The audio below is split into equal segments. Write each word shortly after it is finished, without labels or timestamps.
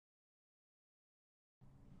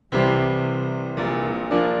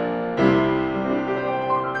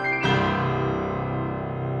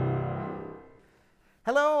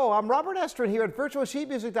Hello, I'm Robert Estrin here at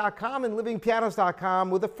virtualsheetmusic.com and livingpianos.com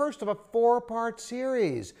with the first of a four-part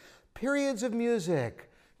series, Periods of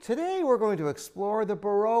Music. Today we're going to explore the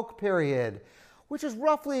Baroque period, which is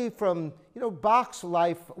roughly from, Bach's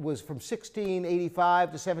life was from 1685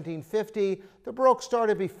 to 1750. The Baroque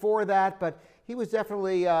started before that, but he was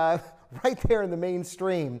definitely right there in the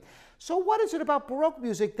mainstream. So what is it about Baroque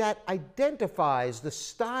music that identifies the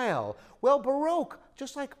style? Well, Baroque,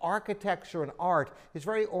 just like architecture and art, is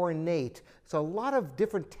very ornate. It's a lot of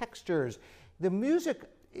different textures. The music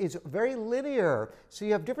is very linear, so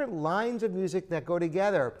you have different lines of music that go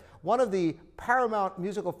together. One of the paramount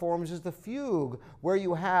musical forms is the fugue, where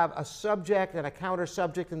you have a subject and a counter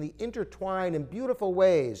subject and they intertwine in beautiful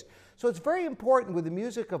ways. So it's very important with the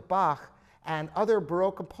music of Bach and other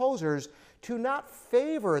Baroque composers to not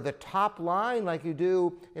favor the top line like you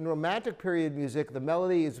do in Romantic period music. The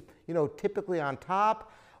melody is, typically on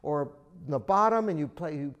top or the bottom, and you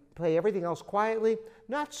play everything else quietly.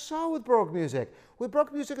 Not so with Baroque music. With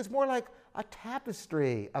Baroque music, it's more like a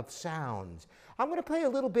tapestry of sounds. I'm going to play a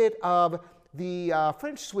little bit of the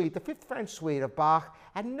French suite, the Fifth French suite of Bach,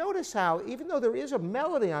 and notice how, even though there is a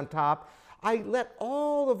melody on top, I let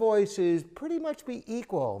all the voices pretty much be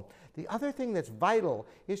equal. The other thing that's vital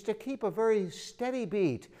is to keep a very steady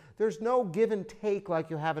beat. There's no give and take like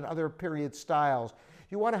you have in other period styles.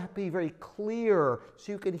 You want to be very clear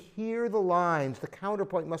so you can hear the lines. The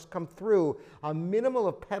counterpoint must come through. A minimal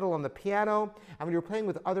of pedal on the piano, and when you're playing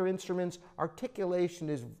with other instruments, articulation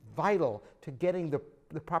is vital to getting the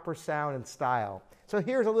proper sound and style. So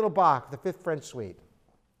here's a little Bach, the Fifth French suite.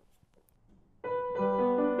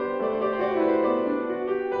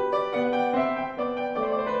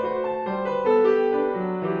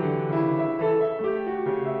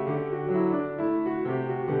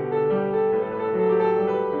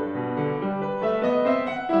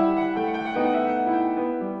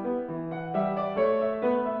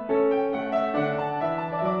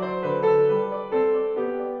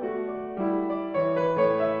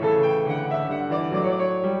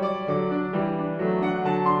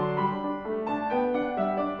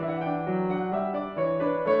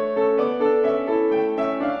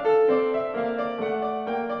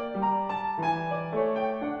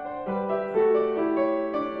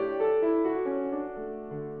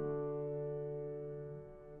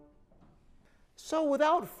 So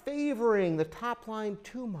without favoring the top line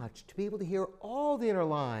too much, to be able to hear all the inner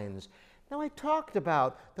lines. Now I talked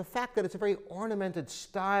about the fact that it's a very ornamented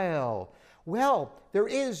style. Well, there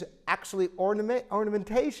is actually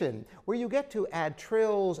ornamentation, where you get to add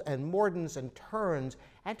trills and mordents and turns,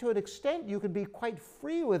 and to an extent you can be quite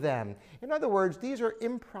free with them. In other words, these are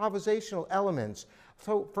improvisational elements.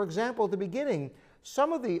 So for example, at the beginning,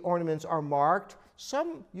 some of the ornaments are marked,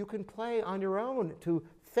 some you can play on your own to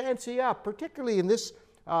fancy up, particularly in this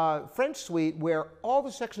French suite where all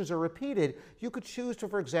the sections are repeated. You could choose to,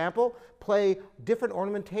 for example, play different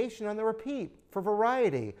ornamentation on the repeat for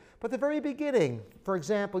variety. But at the very beginning, for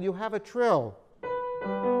example, you have a trill.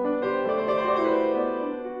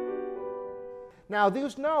 Now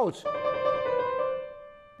these notes,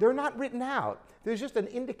 they're not written out. There's just an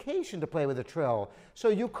indication to play with a trill. So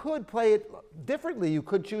you could play it differently. You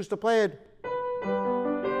could choose to play it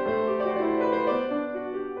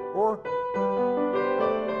or.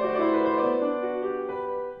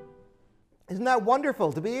 Isn't that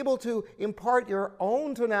wonderful to be able to impart your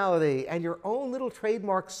own tonality and your own little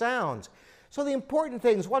trademark sounds? So the important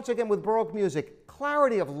things, once again with Baroque music,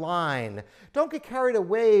 clarity of line. Don't get carried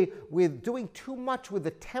away with doing too much with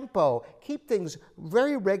the tempo. Keep things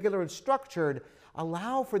very regular and structured.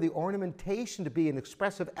 Allow for the ornamentation to be an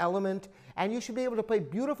expressive element, and you should be able to play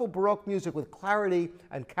beautiful Baroque music with clarity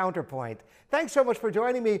and counterpoint. Thanks so much for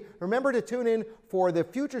joining me. Remember to tune in for the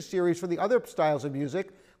future series for the other styles of music: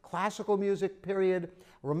 classical music, period,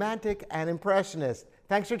 romantic, and impressionist.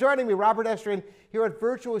 Thanks for joining me, Robert Estrin, here at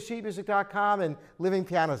virtualsheetmusic.com and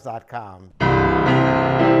livingpianos.com.